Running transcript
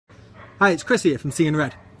Hi, it's Chris here from Seeing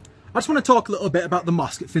Red. I just want to talk a little bit about the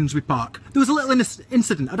mosque at Finsbury Park. There was a little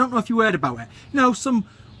incident, I don't know if you heard about it. You know, some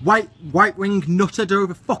white-wing nutter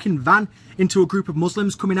drove a fucking van into a group of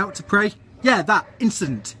Muslims coming out to pray. Yeah, that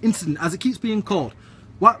incident, as it keeps being called.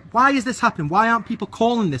 Why is this happening? Why aren't people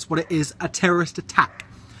calling this what it is, a terrorist attack?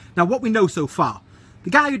 Now, what we know so far,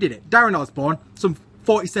 the guy who did it, Darren Osborne, some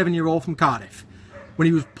 47-year-old from Cardiff. When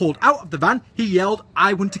he was pulled out of the van, he yelled,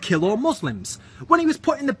 "I want to kill all Muslims." When he was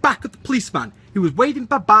put in the back of the police van, he was waving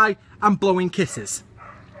bye-bye and blowing kisses.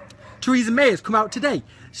 Theresa May has come out today.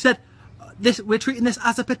 She said, we're treating this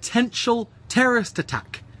as a potential terrorist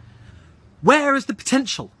attack. Where is the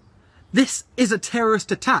potential? This is a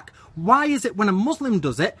terrorist attack. Why is it when a Muslim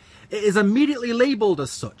does it, it is immediately labelled as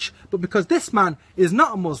such? But because this man is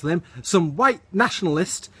not a Muslim, some white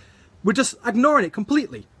nationalist, we're just ignoring it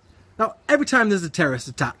completely. Now, every time there's a terrorist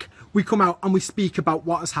attack, we come out and we speak about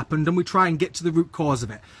what has happened and we try and get to the root cause of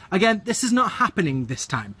it. Again, this is not happening this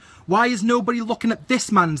time. Why is nobody looking at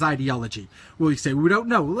this man's ideology? Well, you say, we don't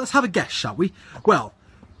know. Well, let's have a guess, shall we? Well,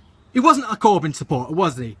 he wasn't a Corbyn supporter,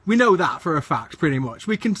 was he? We know that for a fact, pretty much.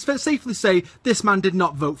 We can safely say this man did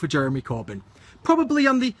not vote for Jeremy Corbyn. Probably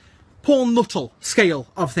on the Paul Nuttall scale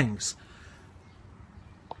of things.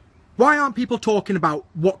 Why aren't people talking about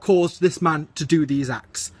what caused this man to do these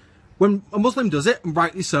acts? When a Muslim does it, and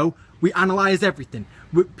rightly so, we analyse everything.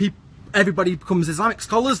 Everybody becomes Islamic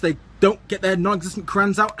scholars. They don't get their non-existent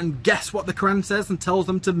Qurans out and guess what the Quran says and tells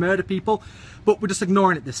them to murder people. But we're just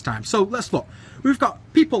ignoring it this time. So let's look. We've got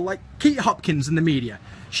people like Kate Hopkins in the media.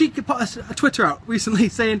 She put a Twitter out recently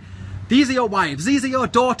saying, "These are your wives. These are your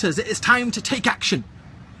daughters. It is time to take action."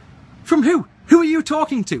 From who? Who are you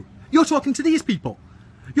talking to? You're talking to these people.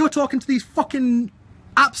 You're talking to these fucking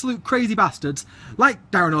absolute crazy bastards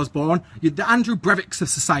like Darren Osborne, the Andrew Brevicks of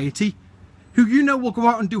society, who you know will go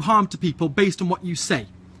out and do harm to people based on what you say.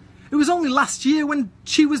 It was only last year when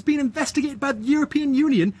she was being investigated by the European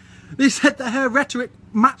Union, they said that her rhetoric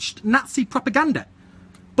matched Nazi propaganda.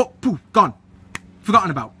 But poof, gone.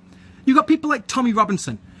 Forgotten about. You've got people like Tommy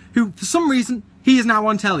Robinson, who for some reason he is now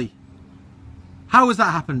on telly. How has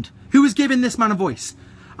that happened? Who is giving this man a voice?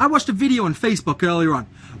 I watched a video on Facebook earlier on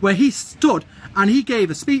where he stood and he gave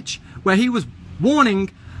a speech where he was warning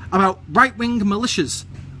about right-wing militias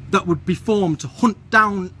that would be formed to hunt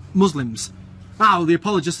down Muslims. Now the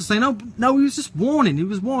apologists are saying, no, he was just warning, he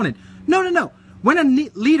was warning. No. When a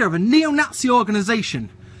leader of a neo-Nazi organisation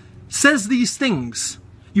says these things,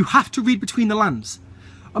 you have to read between the lines.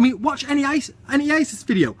 I mean, watch any ISIS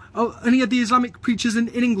video, or any of the Islamic preachers in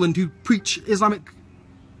England who preach Islamic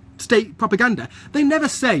state propaganda. They never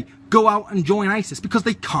say go out and join ISIS because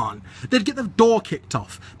they can't. They'd get the door kicked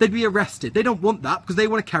off. They'd be arrested. They don't want that because they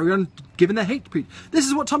want to carry on giving their hate preach. This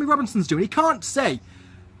is what Tommy Robinson's doing. He can't say,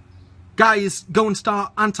 guys, go and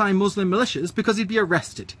start anti-Muslim militias because he'd be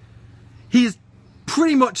arrested. He's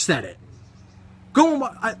pretty much said it. Go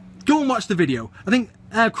and watch the video. I think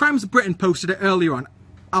Crimes of Britain posted it earlier on.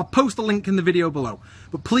 I'll post the link in the video below.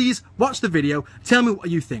 But please watch the video. Tell me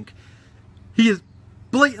what you think. He is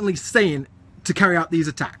blatantly saying to carry out these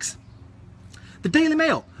attacks. The Daily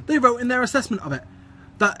Mail, they wrote in their assessment of it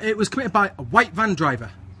that it was committed by a white van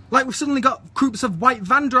driver. Like we've suddenly got groups of white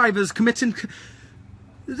van drivers committing...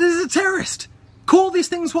 This is a terrorist. Call these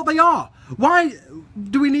things what they are. Why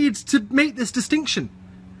do we need to make this distinction?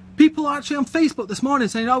 People are actually on Facebook this morning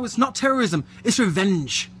saying, oh, it's not terrorism, it's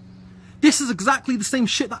revenge. This is exactly the same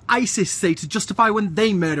shit that ISIS say to justify when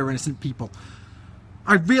they murder innocent people.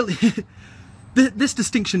 I really... This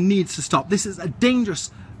distinction needs to stop. This is a dangerous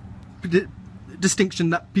distinction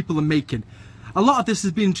that people are making. A lot of this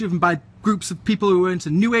is being driven by groups of people who are into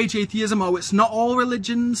New Age atheism. Oh, it's not all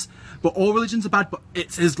religions, but all religions are bad, but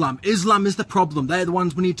it's Islam. Islam is the problem. They're the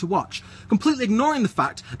ones we need to watch. Completely ignoring the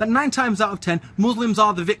fact that 9 times out of 10, Muslims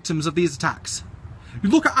are the victims of these attacks. You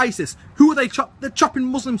look at ISIS. Who are they? They're chopping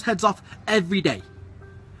Muslims' heads off every day.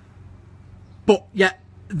 But yet,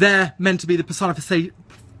 they're meant to be the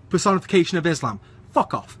personification of Islam.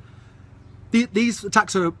 Fuck off. These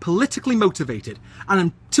attacks are politically motivated, and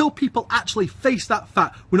until people actually face that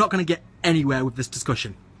fact, we're not going to get anywhere with this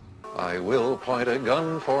discussion. I will point a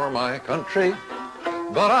gun for my country,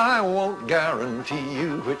 but I won't guarantee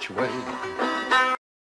you which way.